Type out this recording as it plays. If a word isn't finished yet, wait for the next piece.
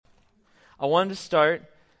I wanted to start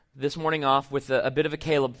this morning off with a bit of a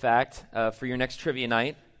Caleb fact for your next trivia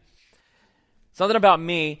night. Something about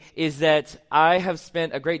me is that I have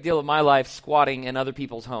spent a great deal of my life squatting in other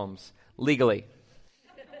people's homes, legally.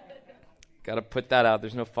 Got to put that out.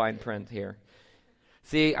 There's no fine print here.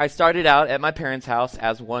 See, I started out at my parents' house,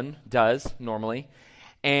 as one does normally,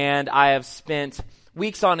 and I have spent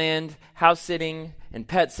weeks on end house sitting and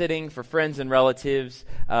pet sitting for friends and relatives.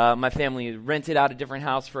 My family rented out a different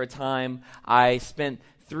house for a time. I spent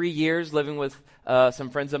 3 years living with some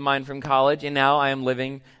friends of mine from college, and now I am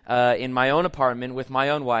living in my own apartment with my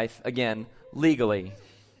own wife, again, legally.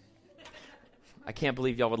 I can't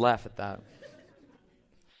believe y'all would laugh at that.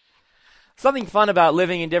 Something fun about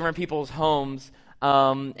living in different people's homes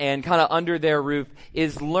and kind of under their roof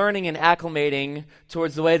is learning and acclimating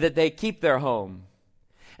towards the way that they keep their home.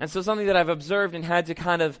 And so something that I've observed and had to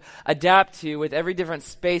kind of adapt to with every different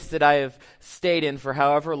space that I have stayed in for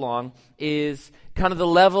however long is kind of the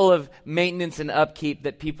level of maintenance and upkeep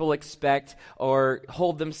that people expect or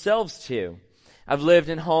hold themselves to. I've lived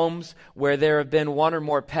in homes where there have been one or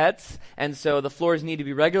more pets, and so the floors need to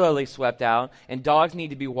be regularly swept out, and dogs need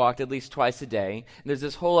to be walked at least twice a day. And there's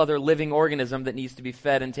this whole other living organism that needs to be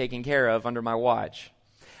fed and taken care of under my watch.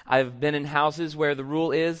 I've been in houses where the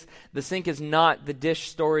rule is the sink is not the dish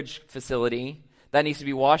storage facility. That needs to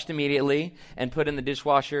be washed immediately and put in the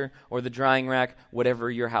dishwasher or the drying rack, whatever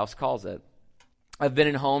your house calls it. I've been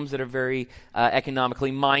in homes that are very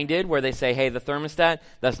economically minded, where they say, hey, the thermostat,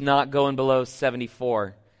 that's not going below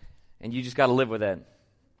 74, and you just got to live with it.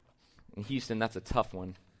 In Houston, that's a tough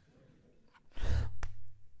one.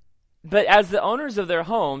 But as the owners of their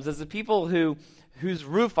homes, as the people whose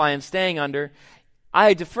roof I am staying under,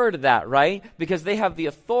 I defer to that, right? Because they have the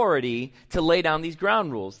authority to lay down these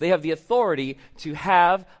ground rules. They have the authority to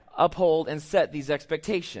have, uphold, and set these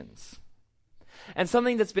expectations. And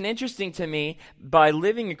something that's been interesting to me by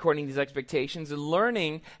living according to these expectations and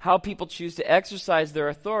learning how people choose to exercise their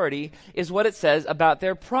authority is what it says about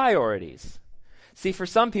their priorities. See, for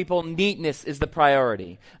some people, neatness is the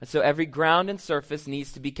priority. And so every ground and surface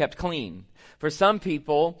needs to be kept clean. For some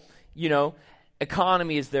people,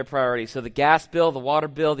 economy is their priority. So the gas bill, the water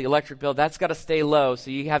bill, the electric bill, that's got to stay low. So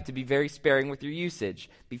you have to be very sparing with your usage.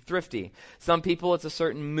 Be thrifty. Some people, it's a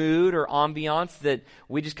certain mood or ambiance that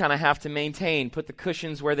we just kind of have to maintain. Put the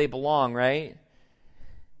cushions where they belong, right?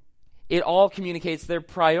 It all communicates their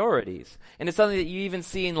priorities. And it's something that you even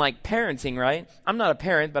see in like parenting, right? I'm not a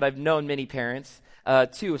parent, but I've known many parents,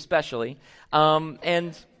 two especially.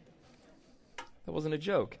 And that wasn't a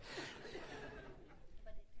joke.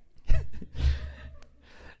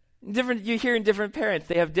 You hear in different parents,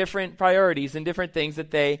 they have different priorities and different things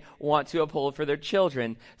that they want to uphold for their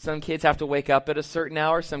children. Some kids have to wake up at a certain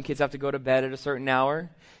hour. Some kids have to go to bed at a certain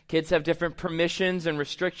hour. Kids have different permissions and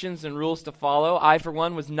restrictions and rules to follow. I, for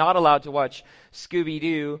one, was not allowed to watch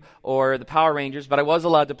Scooby-Doo or the Power Rangers, but I was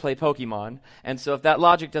allowed to play Pokemon. And so if that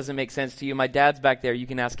logic doesn't make sense to you, my dad's back there. You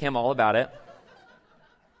can ask him all about it.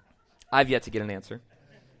 I've yet to get an answer.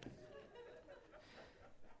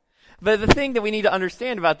 But the thing that we need to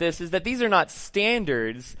understand about this is that these are not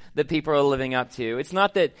standards that people are living up to. It's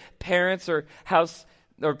not that parents or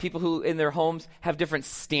people who in their homes have different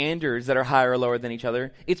standards that are higher or lower than each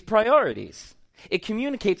other. It's priorities. It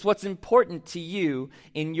communicates what's important to you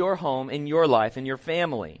in your home, in your life, in your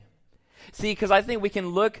family. See, because I think we can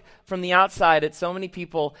look from the outside at so many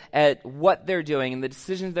people at what they're doing and the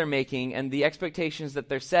decisions they're making and the expectations that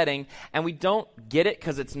they're setting, and we don't get it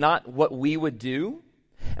because it's not what we would do.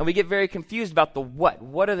 And we get very confused about the what.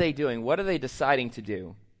 What are they doing? What are they deciding to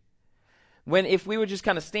do? When if we would just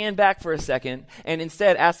kind of stand back for a second and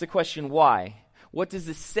instead ask the question, why? What does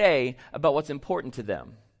this say about what's important to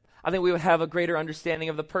them? I think we would have a greater understanding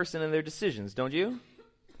of the person and their decisions, don't you?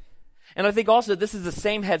 And I think also this is the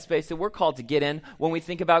same headspace that we're called to get in when we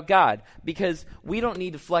think about God, because we don't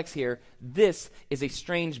need to flex here. This is a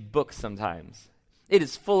strange book sometimes. It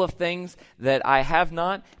is full of things that I have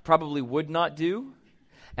not, probably would not do.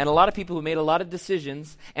 And a lot of people who made a lot of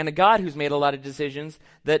decisions, and a God who's made a lot of decisions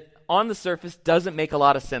that on the surface doesn't make a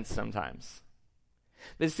lot of sense sometimes.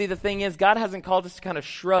 But see, the thing is, God hasn't called us to kind of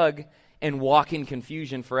shrug and walk in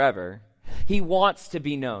confusion forever. He wants to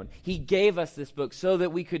be known. He gave us this book so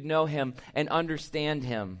that we could know him and understand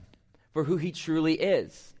him for who he truly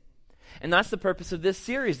is. And that's the purpose of this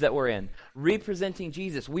series that we're in, Representing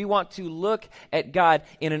Jesus. We want to look at God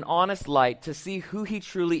in an honest light to see who he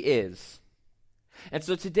truly is. And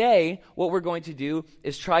so today, what we're going to do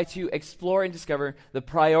is try to explore and discover the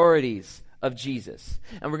priorities of Jesus.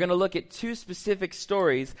 And we're going to look at two specific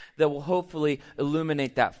stories that will hopefully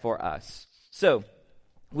illuminate that for us. So,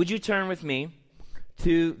 would you turn with me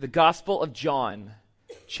to the Gospel of John,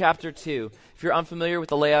 chapter 2. If you're unfamiliar with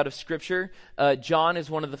the layout of Scripture, John is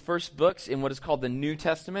one of the first books in what is called the New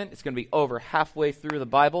Testament. It's going to be over halfway through the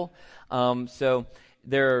Bible. So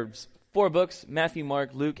there's 4 books, Matthew, Mark,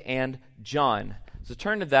 Luke, and John. So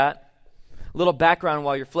turn to that. A little background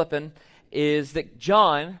while you're flipping is that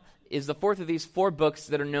John is the 4th of these 4 books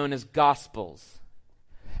that are known as Gospels.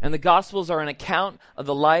 And the Gospels are an account of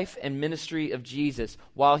the life and ministry of Jesus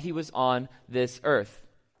while he was on this earth.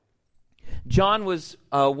 John was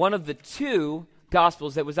one of the 2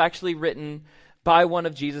 Gospels that was actually written by one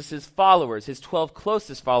of Jesus' followers, his 12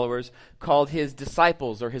 closest followers, called his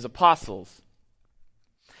disciples or his apostles.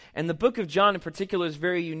 And the book of John in particular is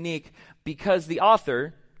very unique because the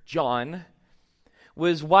author, John,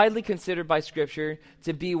 was widely considered by Scripture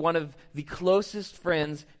to be one of the closest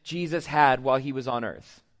friends Jesus had while he was on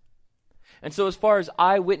earth. And so as far as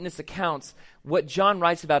eyewitness accounts, what John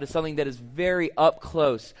writes about is something that is very up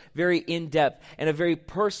close, very in-depth, and a very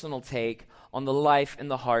personal take on the life and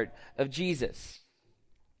the heart of Jesus.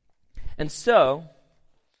 And so,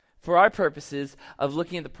 for our purposes of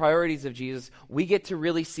looking at the priorities of Jesus, we get to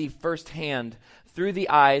really see firsthand through the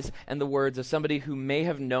eyes and the words of somebody who may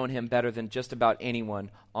have known him better than just about anyone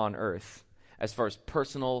on earth, as far as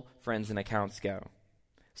personal friends and accounts go.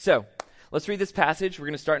 So, let's read this passage. We're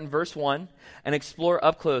going to start in verse 1 and explore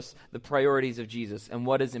up close the priorities of Jesus and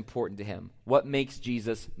what is important to him. What makes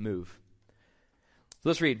Jesus move? So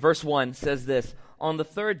let's read. Verse 1 says this: On the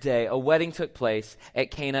 3rd day, a wedding took place at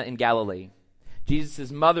Cana in Galilee.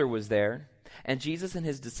 Jesus' mother was there, and Jesus and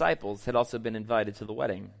his disciples had also been invited to the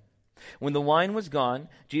wedding. When the wine was gone,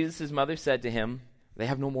 Jesus' mother said to him, "They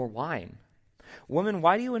have no more wine." "Woman,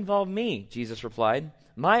 why do you involve me?" Jesus replied.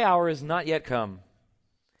 "My hour is not yet come."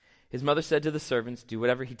 His mother said to the servants, "Do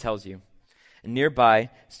whatever he tells you." And nearby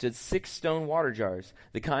stood 6 stone water jars,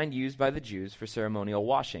 the kind used by the Jews for ceremonial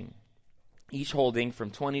washing, each holding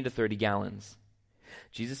from 20 to 30 gallons.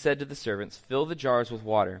 Jesus said to the servants, "Fill the jars with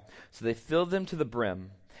water." So they filled them to the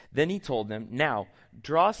brim. Then he told them, "Now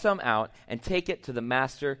draw some out and take it to the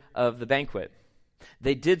master of the banquet."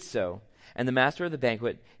 They did so, and the master of the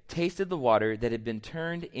banquet tasted the water that had been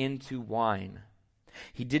turned into wine.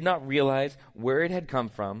 He did not realize where it had come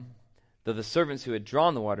from, though the servants who had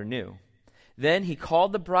drawn the water knew. Then he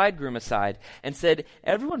called the bridegroom aside and said,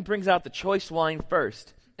 "Everyone brings out the choice wine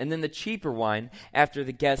first, and then the cheaper wine after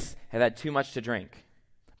the guests have had too much to drink.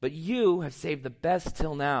 But you have saved the best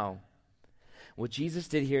till now." What Jesus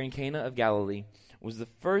did here in Cana of Galilee was the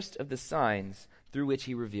first of the signs through which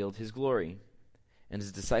he revealed his glory, and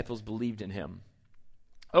his disciples believed in him.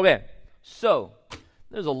 Okay, so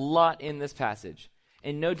there's a lot in this passage.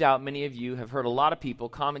 And no doubt many of you have heard a lot of people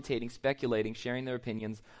commentating, speculating, sharing their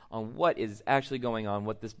opinions on what is actually going on,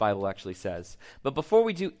 what this Bible actually says. But before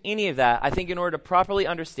we do any of that, I think in order to properly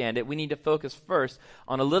understand it, we need to focus first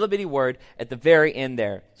on a little bitty word at the very end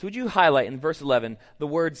there. So would you highlight in verse 11 the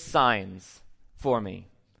word signs for me?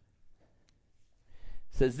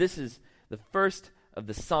 It says this is the first of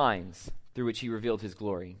the signs through which he revealed his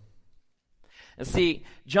glory. And see,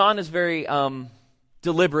 John is very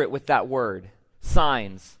deliberate with that word.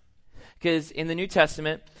 Signs. Because in the New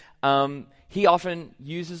Testament, he often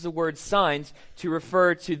uses the word signs to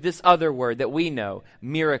refer to this other word that we know,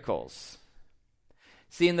 miracles.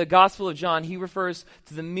 See, in the Gospel of John, he refers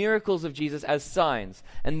to the miracles of Jesus as signs.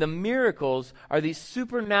 And the miracles are these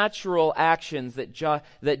supernatural actions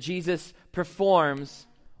that Jesus performs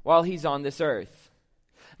while he's on this earth.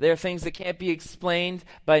 They are things that can't be explained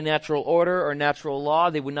by natural order or natural law.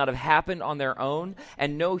 They would not have happened on their own,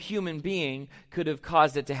 and no human being could have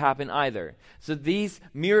caused it to happen either. So these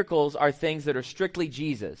miracles are things that are strictly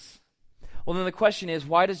Jesus. Well, then the question is,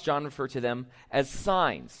 why does John refer to them as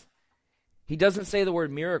signs? He doesn't say the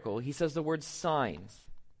word miracle. He says the word signs.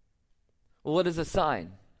 Well, what is a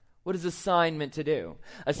sign? What is a sign meant to do?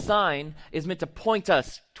 A sign is meant to point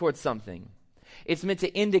us towards something. It's meant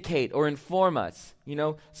to indicate or inform us.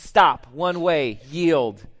 Stop, one way,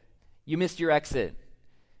 yield. You missed your exit.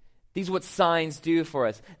 These are what signs do for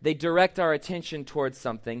us. They direct our attention towards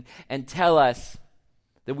something and tell us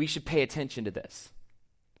that we should pay attention to this.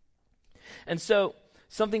 And so,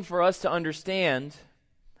 something for us to understand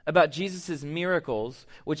about Jesus' miracles,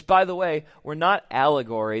 which, by the way, were not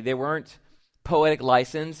allegory. They weren't poetic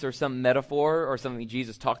license or some metaphor or something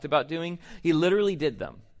Jesus talked about doing. He literally did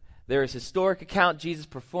them. There is historic account Jesus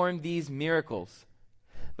performed these miracles.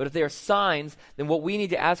 But if they are signs, then what we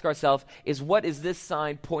need to ask ourselves is, what is this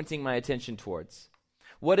sign pointing my attention towards?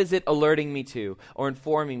 What is it alerting me to or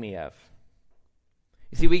informing me of?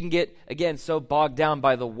 You see, we can get, again, so bogged down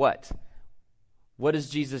by the what. What is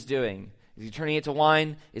Jesus doing? Is he turning it to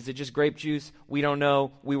wine? Is it just grape juice? We don't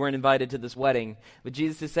know. We weren't invited to this wedding. But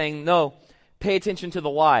Jesus is saying, no, pay attention to the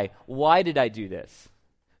why. Why did I do this?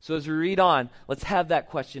 So as we read on, let's have that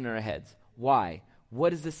question in our heads. Why?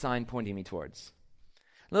 What is this sign pointing me towards?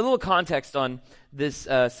 A little context on this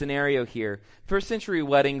scenario here. First century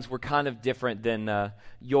weddings were kind of different than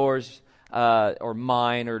yours or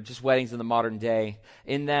mine or just weddings in the modern day,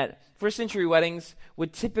 in that first century weddings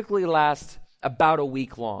would typically last about a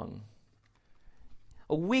week long.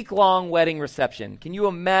 A week-long wedding reception. Can you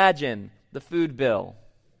imagine the food bill?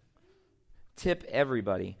 Tip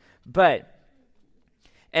everybody.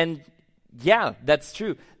 And yeah, that's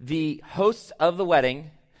true. The hosts of the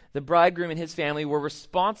wedding, the bridegroom and his family, were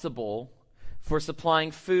responsible for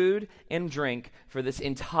supplying food and drink for this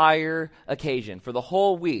entire occasion, for the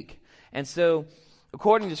whole week. And so,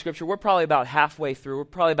 according to Scripture, we're probably about halfway through. We're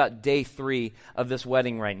probably about day 3 of this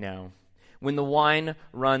wedding right now. When the wine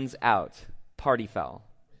runs out, party foul.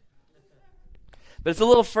 But it's a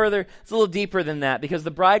little further, it's a little deeper than that, because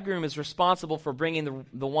the bridegroom is responsible for bringing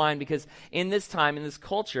the wine, because in this time, in this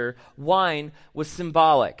culture, wine was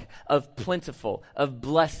symbolic of plentiful, of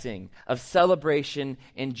blessing, of celebration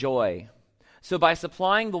and joy. So by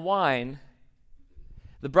supplying the wine,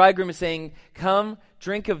 the bridegroom is saying, come,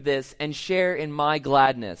 drink of this, and share in my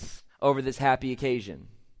gladness over this happy occasion.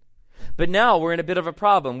 But now we're in a bit of a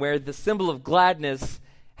problem where the symbol of gladness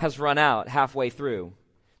has run out halfway through.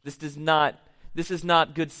 This is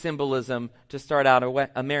not good symbolism to start out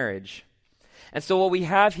a marriage. And so what we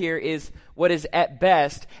have here is what is at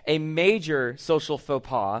best a major social faux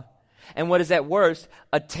pas, and what is at worst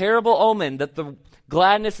a terrible omen that the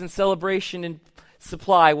gladness and celebration and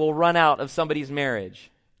supply will run out of somebody's marriage.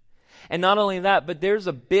 And not only that, but there's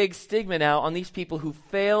a big stigma now on these people who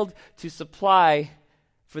failed to supply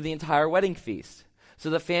for the entire wedding feast. So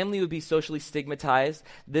the family would be socially stigmatized.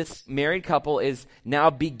 This married couple is now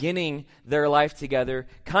beginning their life together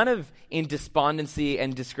kind of in despondency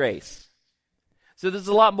and disgrace. So there's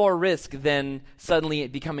a lot more risk than suddenly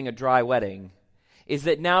it becoming a dry wedding. Is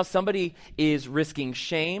that now somebody is risking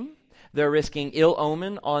shame, they're risking ill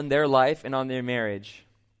omen on their life and on their marriage.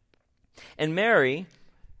 And Mary,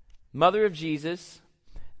 mother of Jesus,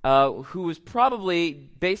 who was probably,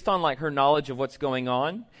 based on like her knowledge of what's going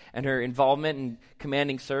on and her involvement in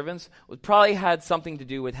commanding servants, would probably had something to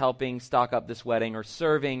do with helping stock up this wedding or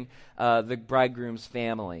serving the bridegroom's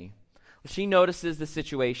family. She notices the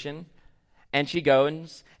situation, and she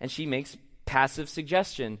goes and she makes passive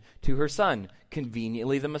suggestion to her son,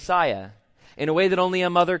 conveniently the Messiah, in a way that only a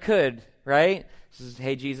mother could, right? She says,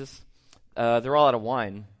 hey, Jesus, they're all out of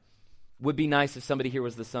wine. Would be nice if somebody here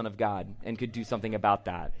was the Son of God and could do something about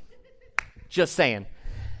that. Just saying.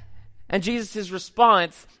 And Jesus'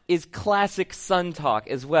 response is classic son talk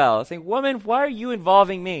as well. Saying, woman, why are you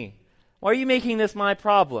involving me? Why are you making this my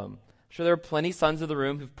problem? I'm sure there are plenty sons of the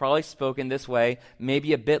room who've probably spoken this way,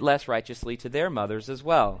 maybe a bit less righteously to their mothers as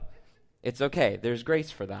well. It's okay. There's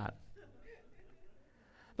grace for that.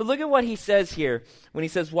 But look at what he says here when he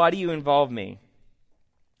says, why do you involve me?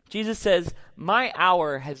 Jesus says, my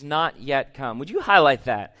hour has not yet come. Would you highlight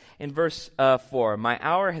that in verse 4? My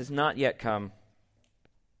hour has not yet come.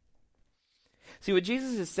 See, what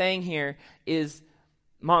Jesus is saying here is,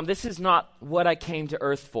 Mom, this is not what I came to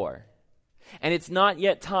earth for. And it's not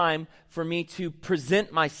yet time for me to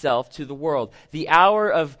present myself to the world. The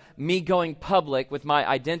hour of me going public with my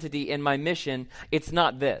identity and my mission, it's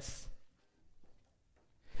not this.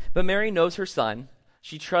 But Mary knows her son.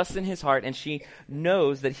 She trusts in his heart, and she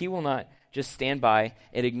knows that he will not just stand by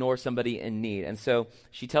and ignore somebody in need. And so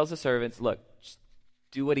she tells the servants, look, just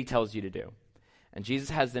do what he tells you to do. And Jesus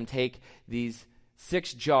has them take these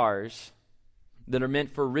 6 jars that are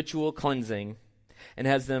meant for ritual cleansing and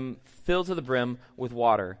has them filled to the brim with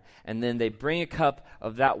water. And then they bring a cup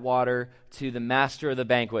of that water to the master of the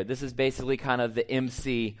banquet. This is basically kind of the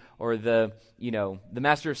MC or the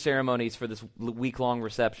master of ceremonies for this week-long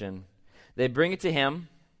reception. They bring it to him,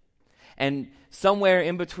 and somewhere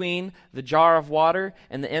in between the jar of water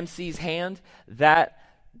and the MC's hand, that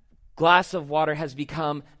glass of water has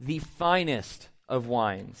become the finest of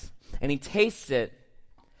wines. And he tastes it,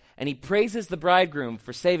 and he praises the bridegroom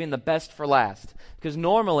for saving the best for last. Because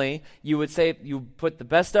normally, you would say you put the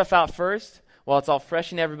best stuff out first, while it's all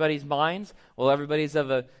fresh in everybody's minds, while everybody's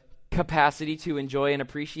of a capacity to enjoy and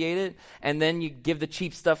appreciate it, and then you give the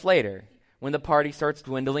cheap stuff later, when the party starts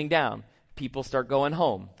dwindling down. People start going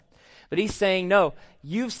home. But he's saying, no,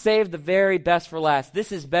 you've saved the very best for last.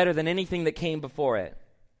 This is better than anything that came before it.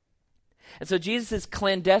 And so Jesus'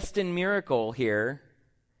 clandestine miracle here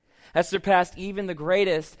has surpassed even the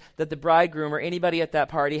greatest that the bridegroom or anybody at that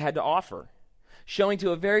party had to offer. showing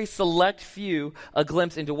to a very select few a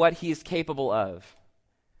glimpse into what he is capable of.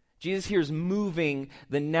 Jesus here is moving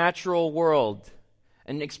the natural world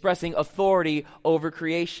and expressing authority over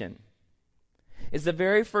creation. It's the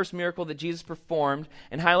very first miracle that Jesus performed,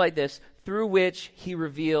 and highlight this, through which he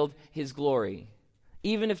revealed his glory.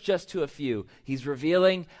 Even if just to a few, he's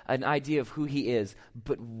revealing an idea of who he is.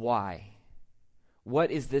 But why?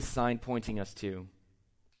 What is this sign pointing us to?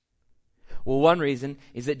 Well, one reason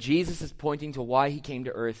is that Jesus is pointing to why he came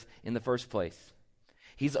to earth in the first place.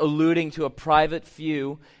 He's alluding to a private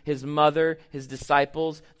few, his mother, his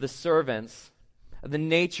disciples, the servants, of the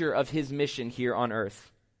nature of his mission here on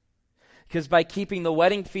earth. Because by keeping the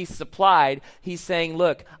wedding feast supplied, he's saying,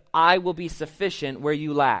 look, I will be sufficient where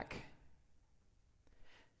you lack.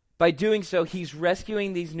 By doing so, he's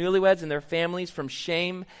rescuing these newlyweds and their families from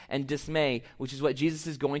shame and dismay, which is what Jesus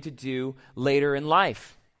is going to do later in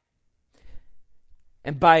life.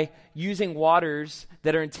 And by using waters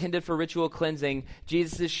that are intended for ritual cleansing,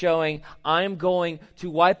 Jesus is showing, I'm going to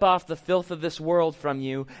wipe off the filth of this world from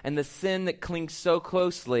you and the sin that clings so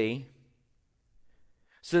closely,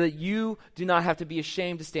 so that you do not have to be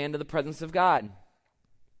ashamed to stand in the presence of God.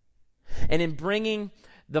 And in bringing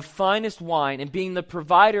the finest wine and being the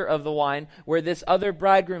provider of the wine, where this other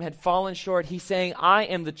bridegroom had fallen short, he's saying, I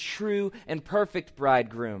am the true and perfect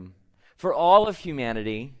bridegroom for all of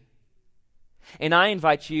humanity. And I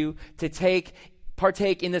invite you to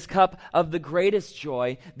partake in this cup of the greatest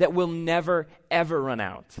joy that will never, ever run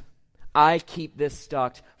out. I keep this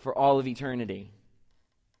stocked for all of eternity.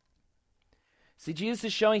 See, Jesus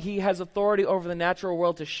is showing he has authority over the natural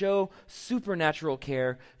world to show supernatural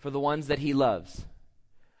care for the ones that he loves.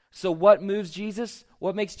 So what moves Jesus?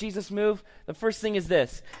 What makes Jesus move? The first thing is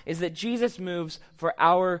this, is that Jesus moves for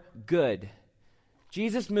our good.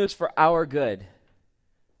 Jesus moves for our good.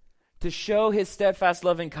 To show his steadfast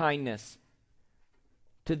love and kindness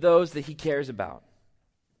to those that he cares about.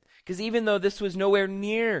 Because even though this was nowhere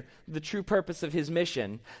near the true purpose of his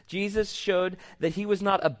mission, Jesus showed that he was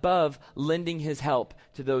not above lending his help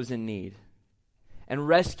to those in need and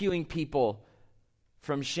rescuing people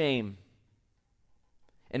from shame.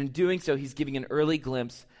 And in doing so, he's giving an early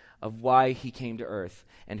glimpse of why he came to earth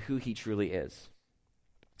and who he truly is.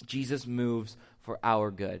 Jesus moves for our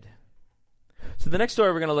good. So the next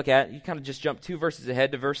story we're going to look at, you kind of just jump 2 verses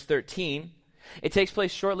ahead to verse 13. It takes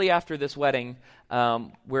place shortly after this wedding,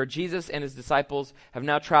 where Jesus and his disciples have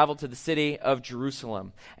now traveled to the city of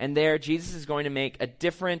Jerusalem. And there, Jesus is going to make a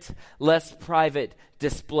different, less private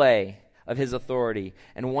display of his authority.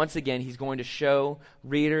 And once again, he's going to show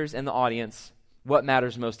readers and the audience what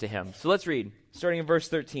matters most to him. So let's read, starting in verse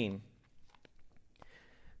 13.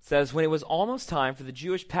 It says, when it was almost time for the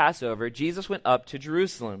Jewish Passover, Jesus went up to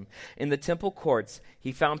Jerusalem. In the temple courts,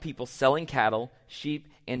 he found people selling cattle, sheep,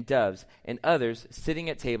 and doves, and others sitting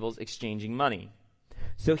at tables exchanging money.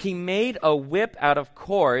 So he made a whip out of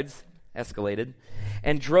cords, escalated,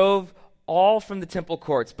 and drove all from the temple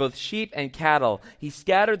courts, both sheep and cattle. He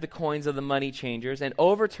scattered the coins of the money changers and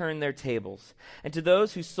overturned their tables. And to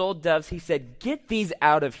those who sold doves, he said, get these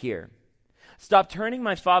out of here. Stop turning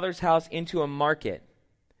my Father's house into a market.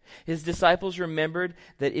 His disciples remembered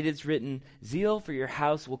that it is written, zeal for your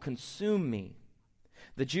house will consume me.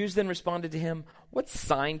 The Jews then responded to him, what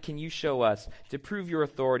sign can you show us to prove your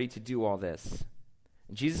authority to do all this?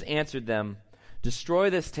 And Jesus answered them, destroy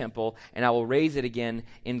this temple, and I will raise it again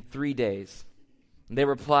in 3 days. And they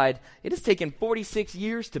replied, it has taken 46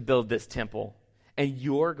 years to build this temple, and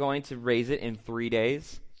you're going to raise it in 3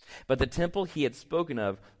 days? But the temple he had spoken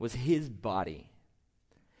of was his body.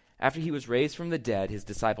 After he was raised from the dead, his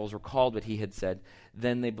disciples recalled what he had said.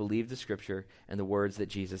 Then they believed the scripture and the words that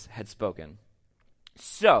Jesus had spoken.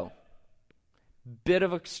 So, bit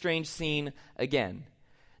of a strange scene again.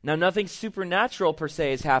 Now, nothing supernatural per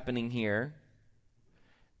se is happening here.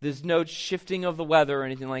 There's no shifting of the weather or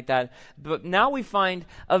anything like that. But now we find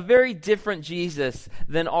a very different Jesus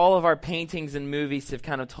than all of our paintings and movies have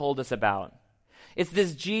kind of told us about. It's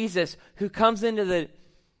this Jesus who comes into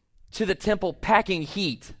the temple packing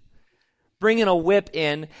heat, bringing a whip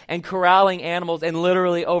in and corralling animals and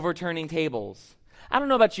literally overturning tables. I don't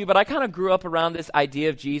know about you, but I kind of grew up around this idea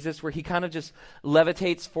of Jesus where he kind of just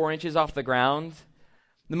levitates 4 inches off the ground.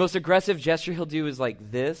 The most aggressive gesture he'll do is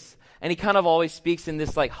like this. And he kind of always speaks in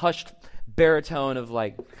this like hushed baritone of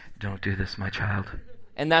like, don't do this, my child.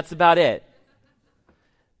 And that's about it.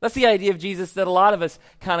 That's the idea of Jesus that a lot of us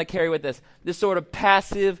kind of carry with us. This sort of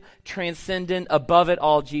passive, transcendent, above it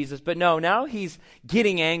all Jesus. But no, now he's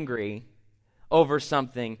getting angry over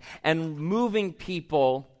something and moving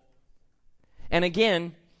people. And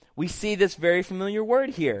again, we see this very familiar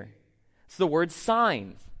word here. It's the word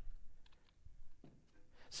signs.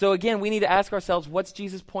 So again, we need to ask ourselves, what's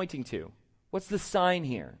Jesus pointing to? What's the sign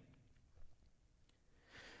here?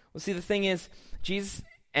 Well, see, the thing is, Jesus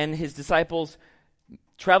and his disciples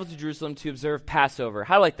traveled to Jerusalem to observe Passover.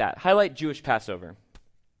 Highlight that. Highlight Jewish Passover.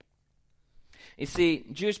 You see,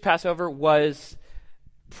 Jewish Passover was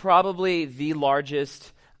probably the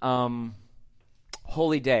largest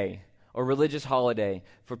holy day or religious holiday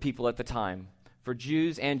for people at the time, for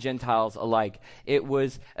Jews and Gentiles alike. It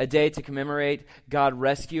was a day to commemorate God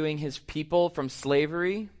rescuing his people from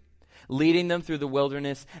slavery, leading them through the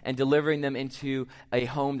wilderness, and delivering them into a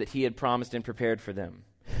home that he had promised and prepared for them.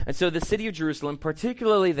 And so the city of Jerusalem,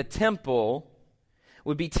 particularly the temple,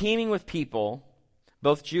 would be teeming with people,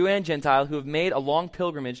 both Jew and Gentile, who have made a long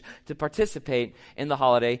pilgrimage to participate in the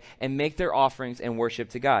holiday and make their offerings and worship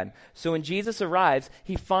to God. So when Jesus arrives,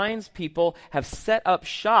 he finds people have set up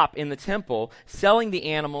shop in the temple, selling the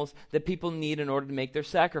animals that people need in order to make their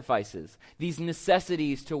sacrifices. These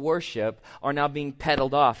necessities to worship are now being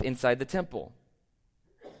peddled off inside the temple.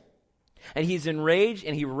 And he's enraged,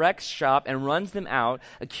 and he wrecks shop and runs them out,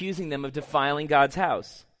 accusing them of defiling God's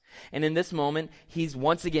house. And in this moment, he's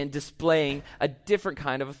once again displaying a different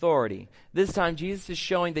kind of authority. This time, Jesus is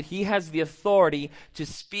showing that he has the authority to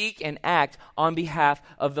speak and act on behalf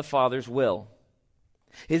of the Father's will.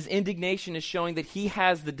 His indignation is showing that he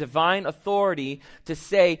has the divine authority to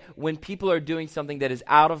say when people are doing something that is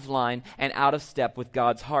out of line and out of step with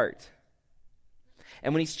God's heart.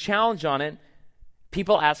 And when he's challenged on it,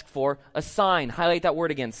 people ask for a sign. Highlight that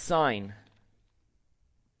word again, sign.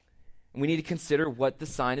 And we need to consider what the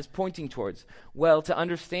sign is pointing towards. Well, to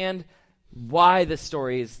understand why the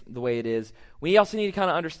story is the way it is, we also need to kind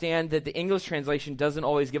of understand that the English translation doesn't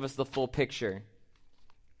always give us the full picture.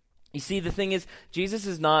 You see, the thing is, Jesus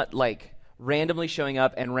is not like randomly showing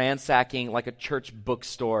up and ransacking like a church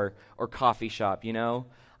bookstore or coffee shop, you know?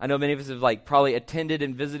 I know many of us have like probably attended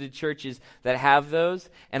and visited churches that have those,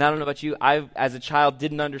 and I don't know about you, I, as a child,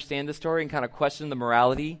 didn't understand the story and kind of questioned the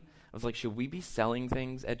morality. I was like, should we be selling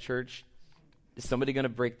things at church? Is somebody going to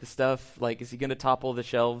break the stuff? Like, is he going to topple the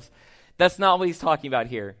shelves? That's not what he's talking about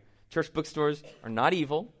here. Church bookstores are not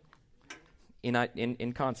evil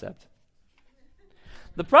in concept.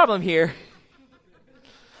 The problem here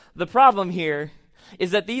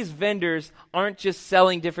is that these vendors aren't just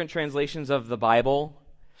selling different translations of the Bible.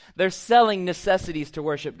 They're selling necessities to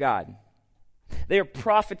worship God. They are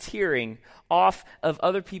profiteering off of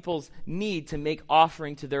other people's need to make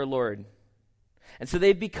offering to their Lord. And so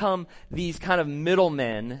they've become these kind of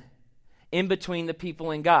middlemen in between the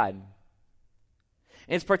people and God. And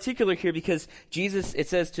it's particular here because Jesus, it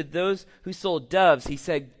says, to those who sold doves, he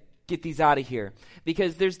said, get these out of here.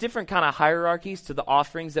 Because there's different kind of hierarchies to the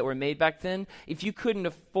offerings that were made back then. If you couldn't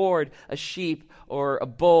afford a sheep or a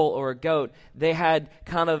bull or a goat, they had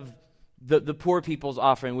kind of the poor people's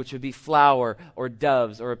offering, which would be flour or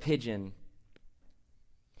doves or a pigeon.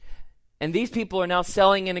 And these people are now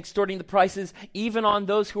selling and extorting the prices even on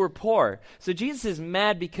those who are poor. So Jesus is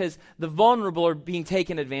mad because the vulnerable are being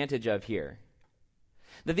taken advantage of here.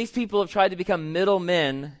 That these people have tried to become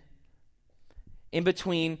middlemen in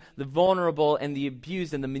between the vulnerable and the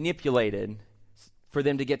abused and the manipulated for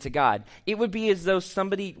them to get to God. It would be as though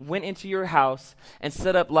somebody went into your house and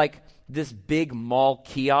set up like this big mall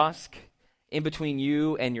kiosk in between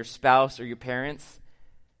you and your spouse or your parents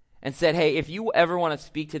and said, hey, if you ever want to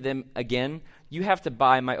speak to them again, you have to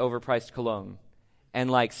buy my overpriced cologne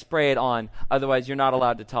and like spray it on. Otherwise, you're not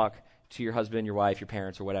allowed to talk to your husband, your wife, your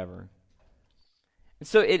parents, or whatever. And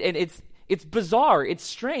so it's bizarre, it's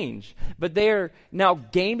strange, but they're now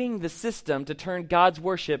gaming the system to turn God's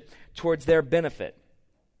worship towards their benefit.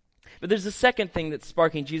 But there's a second thing that's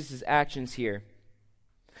sparking Jesus' actions here.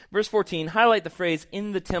 Verse 14, highlight the phrase,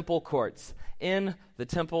 in the temple courts. In the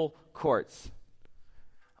temple courts.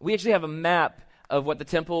 We actually have a map of what the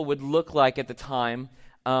temple would look like at the time,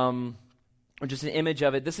 or just an image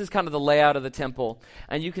of it. This is kind of the layout of the temple.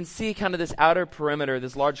 And you can see kind of this outer perimeter,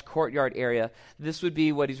 this large courtyard area. This would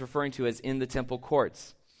be what he's referring to as in the temple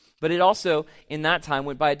courts. But it also, in that time,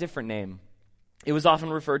 went by a different name. It was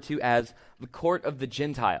often referred to as the court of the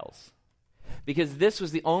Gentiles, because this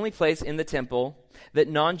was the only place in the temple that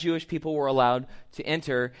non-Jewish people were allowed to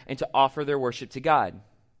enter and to offer their worship to God.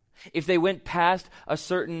 If they went past a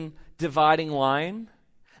certain dividing line,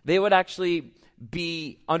 they would actually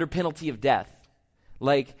be under penalty of death.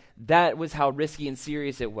 Like, that was how risky and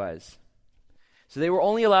serious it was. So they were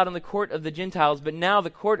only allowed in the court of the Gentiles, but now the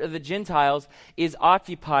court of the Gentiles is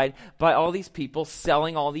occupied by all these people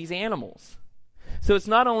selling all these animals. So it's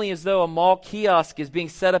not only as though a mall kiosk is being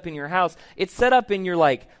set up in your house, it's set up in your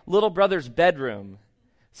like little brother's bedroom.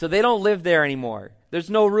 So they don't live there anymore. There's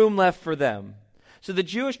no room left for them. So the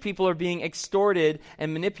Jewish people are being extorted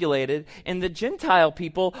and manipulated, and the Gentile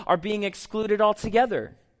people are being excluded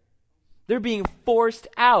altogether. They're being forced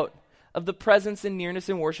out of the presence and nearness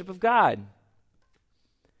and worship of God.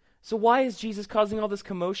 So why is Jesus causing all this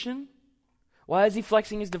commotion? Why is he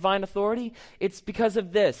flexing his divine authority? It's because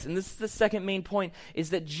of this, and this is the second main point,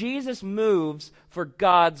 is that Jesus moves for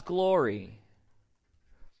God's glory.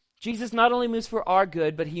 Jesus not only moves for our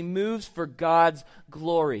good, but he moves for God's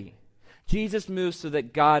glory. Jesus moves so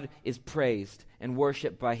that God is praised and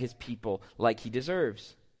worshiped by his people like he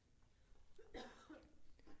deserves.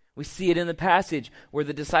 We see it in the passage where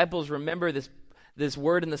the disciples remember this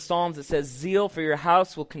word in the Psalms that says, zeal for your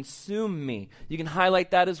house will consume me. You can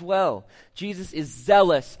highlight that as well. Jesus is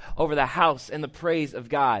zealous over the house and the praise of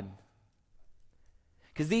God.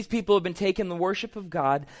 Because these people have been taking the worship of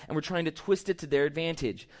God and were trying to twist it to their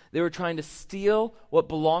advantage. They were trying to steal what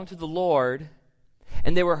belonged to the Lord,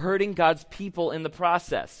 and they were hurting God's people in the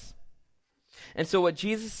process. And so what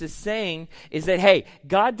Jesus is saying is that, hey,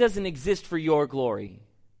 God doesn't exist for your glory.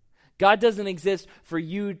 God doesn't exist for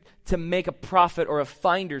you to make a profit or a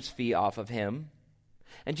finder's fee off of him.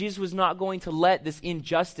 And Jesus was not going to let this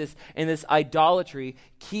injustice and this idolatry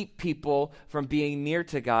keep people from being near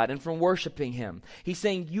to God and from worshiping him. He's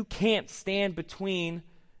saying you can't stand between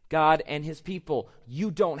God and his people. You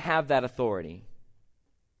don't have that authority.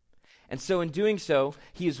 And so in doing so,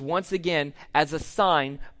 he is once again, as a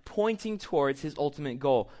sign, pointing towards his ultimate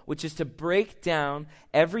goal, which is to break down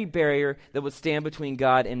every barrier that would stand between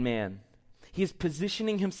God and man. He is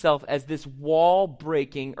positioning himself as this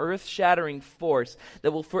wall-breaking, earth-shattering force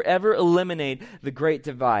that will forever eliminate the great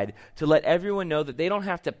divide, to let everyone know that they don't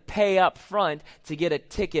have to pay up front to get a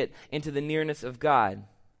ticket into the nearness of God.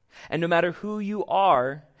 And no matter who you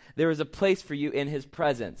are, there is a place for you in his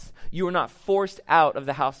presence. You are not forced out of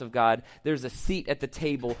the house of God. There's a seat at the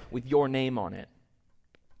table with your name on it.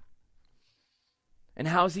 And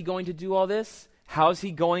how is he going to do all this? How is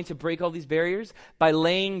he going to break all these barriers? By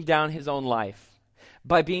laying down his own life.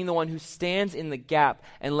 By being the one who stands in the gap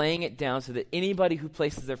and laying it down so that anybody who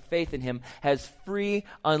places their faith in him has free,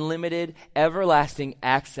 unlimited, everlasting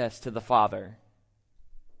access to the Father.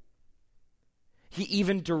 He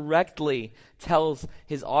even directly tells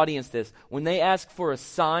his audience this. When they ask for a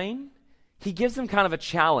sign, he gives them kind of a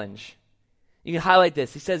challenge. You can highlight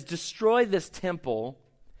this. He says, destroy this temple,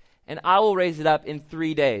 and I will raise it up in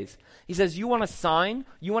 3 days. He says, you want a sign?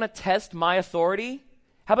 You want to test my authority?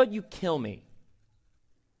 How about you kill me?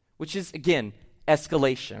 Which is, again,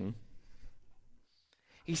 escalation.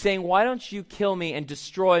 He's saying, why don't you kill me and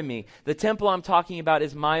destroy me? The temple I'm talking about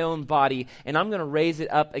is my own body, and I'm going to raise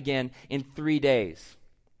it up again in 3 days.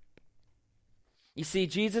 You see,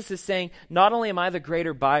 Jesus is saying, not only am I the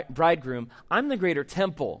greater bridegroom, I'm the greater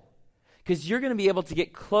temple. Because you're going to be able to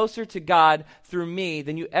get closer to God through me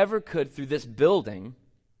than you ever could through this building.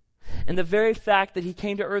 And the very fact that he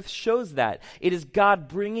came to earth shows that. It is God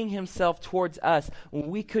bringing himself towards us when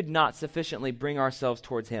we could not sufficiently bring ourselves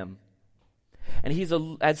towards him. And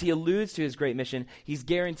as he alludes to his great mission, he's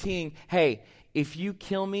guaranteeing, hey, if you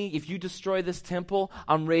kill me, if you destroy this temple,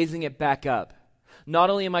 I'm raising it back up. Not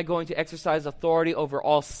only am I going to exercise authority over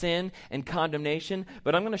all sin and condemnation,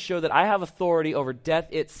 but I'm going to show that I have authority over death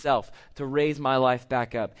itself to raise my life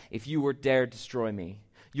back up if you were dare destroy me.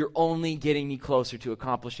 You're only getting me closer to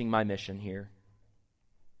accomplishing my mission here.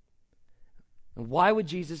 And why would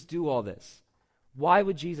Jesus do all this? Why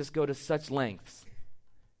would Jesus go to such lengths?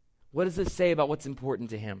 What does this say about what's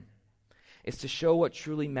important to him? It's to show what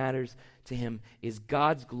truly matters to him is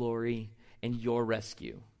God's glory and your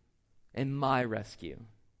rescue and my rescue.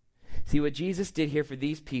 See, what Jesus did here for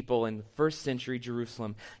these people in the first century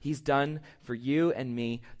Jerusalem, he's done for you and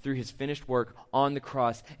me through his finished work on the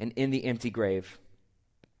cross and in the empty grave.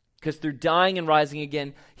 Because through dying and rising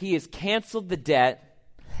again, he has canceled the debt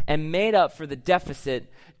and made up for the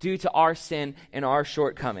deficit due to our sin and our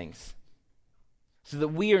shortcomings, so that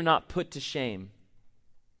we are not put to shame.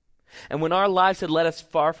 And when our lives had led us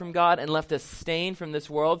far from God and left us stained from this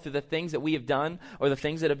world through the things that we have done or the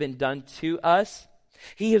things that have been done to us,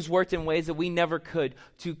 he has worked in ways that we never could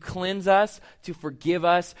to cleanse us, to forgive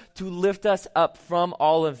us, to lift us up from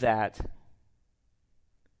all of that.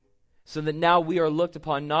 So that now we are looked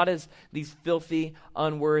upon not as these filthy,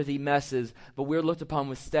 unworthy messes, but we're looked upon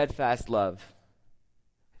with steadfast love,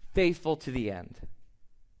 faithful to the end.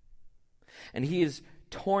 And he has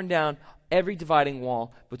torn down every dividing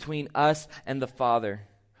wall between us and the Father,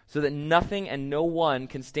 so that nothing and no one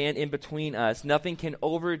can stand in between us. Nothing can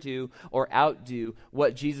overdo or outdo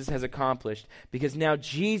what Jesus has accomplished, because now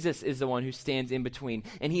Jesus is the one who stands in between,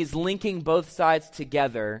 and he is linking both sides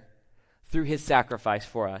together through his sacrifice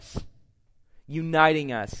for us.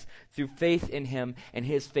 uniting us through faith in him and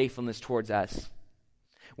his faithfulness towards us.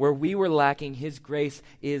 Where we were lacking, his grace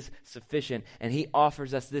is sufficient, and he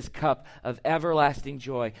offers us this cup of everlasting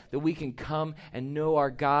joy that we can come and know our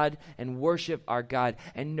God and worship our God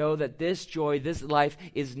and know that this joy, this life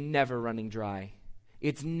is never running dry.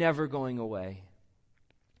 It's never going away.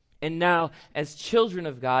 And now, as children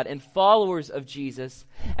of God and followers of Jesus,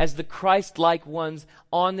 as the Christ-like ones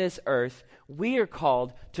on this earth, we are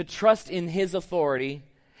called to trust in his authority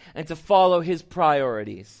and to follow his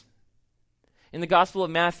priorities. In the Gospel of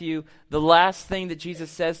Matthew, the last thing that Jesus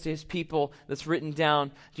says to his people that's written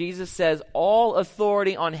down, Jesus says, "All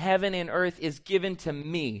authority on heaven and earth is given to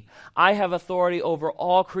me. I have authority over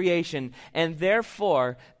all creation, and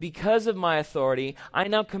therefore, because of my authority, I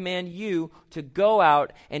now command you to go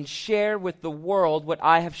out and share with the world what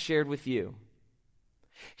I have shared with you."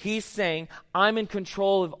 He's saying, I'm in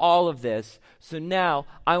control of all of this, so now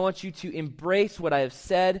I want you to embrace what I have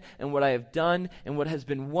said and what I have done and what has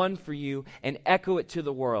been won for you and echo it to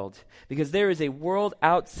the world. Because there is a world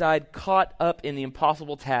outside caught up in the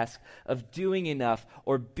impossible task of doing enough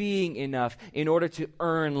or being enough in order to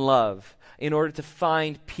earn love, in order to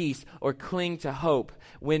find peace or cling to hope,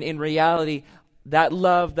 when in reality, that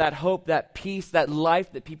love, that hope, that peace, that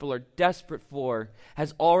life that people are desperate for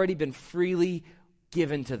has already been freely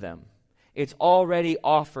given to them. It's already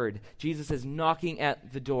offered. Jesus is knocking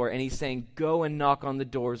at the door, and he's saying, go and knock on the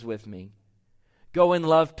doors with me. Go and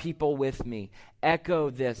love people with me. Echo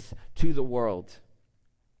this to the world.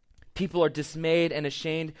 People are dismayed and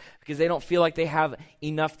ashamed because they don't feel like they have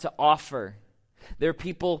enough to offer. There are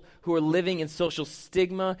people who are living in social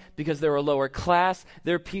stigma because they're a lower class.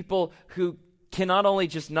 There are people who can not only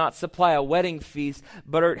just not supply a wedding feast,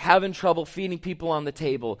 but are having trouble feeding people on the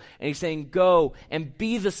table. And he's saying, go and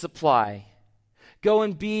be the supply. Go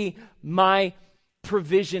and be my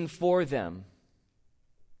provision for them.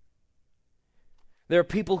 There are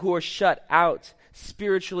people who are shut out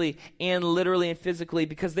spiritually and literally and physically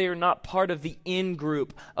because they are not part of the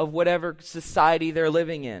in-group of whatever society they're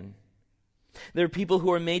living in. There are people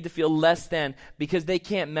who are made to feel less than because they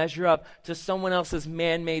can't measure up to someone else's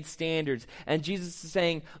man-made standards. And Jesus is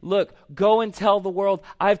saying, look, go and tell the world,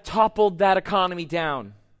 I've toppled that economy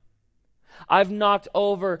down. I've knocked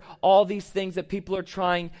over all these things that people are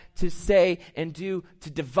trying to say and do to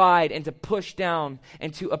divide and to push down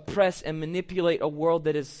and to oppress and manipulate a world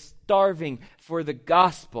that is starving for the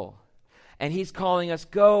gospel. And he's calling us,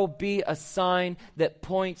 go be a sign that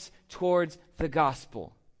points towards the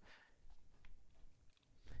gospel.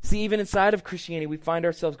 See, even inside of Christianity, we find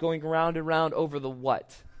ourselves going round and round over the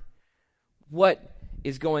what. What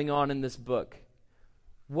is going on in this book?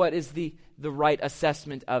 What is the right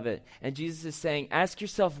assessment of it? And Jesus is saying, ask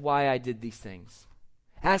yourself why I did these things.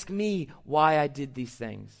 Ask me why I did these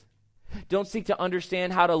things. Don't seek to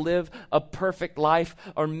understand how to live a perfect life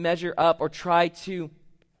or measure up or try to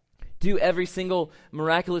do every single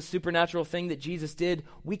miraculous supernatural thing that Jesus did.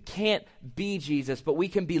 We can't be Jesus, but we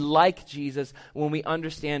can be like Jesus when we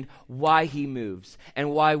understand why he moves and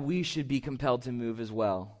why we should be compelled to move as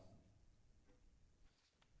well.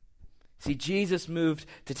 See, Jesus moved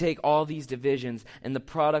to take all these divisions and the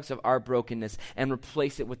products of our brokenness and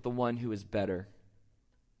replace it with the one who is better.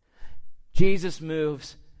 Jesus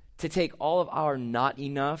moves to take all of our not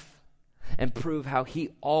enough and prove how he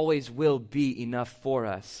always will be enough for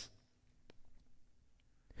us.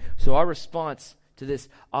 So our response to this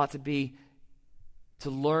ought to be to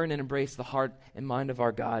learn and embrace the heart and mind of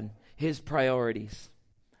our God, his priorities,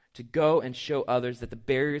 to go and show others that the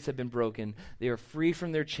barriers have been broken, they are free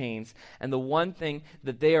from their chains, and the one thing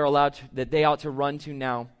that they are allowed to, that they ought to run to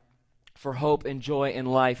now for hope and joy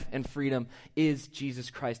and life and freedom is Jesus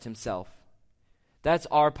Christ himself. That's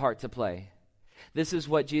our part to play. This is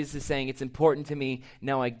what Jesus is saying. It's important to me.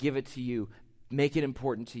 Now I give it to you. Make it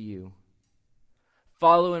important to you.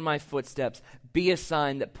 Follow in my footsteps, be a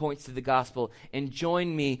sign that points to the gospel, and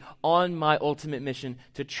join me on my ultimate mission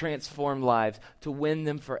to transform lives, to win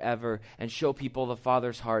them forever, and show people the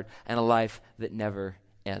Father's heart and a life that never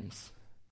ends.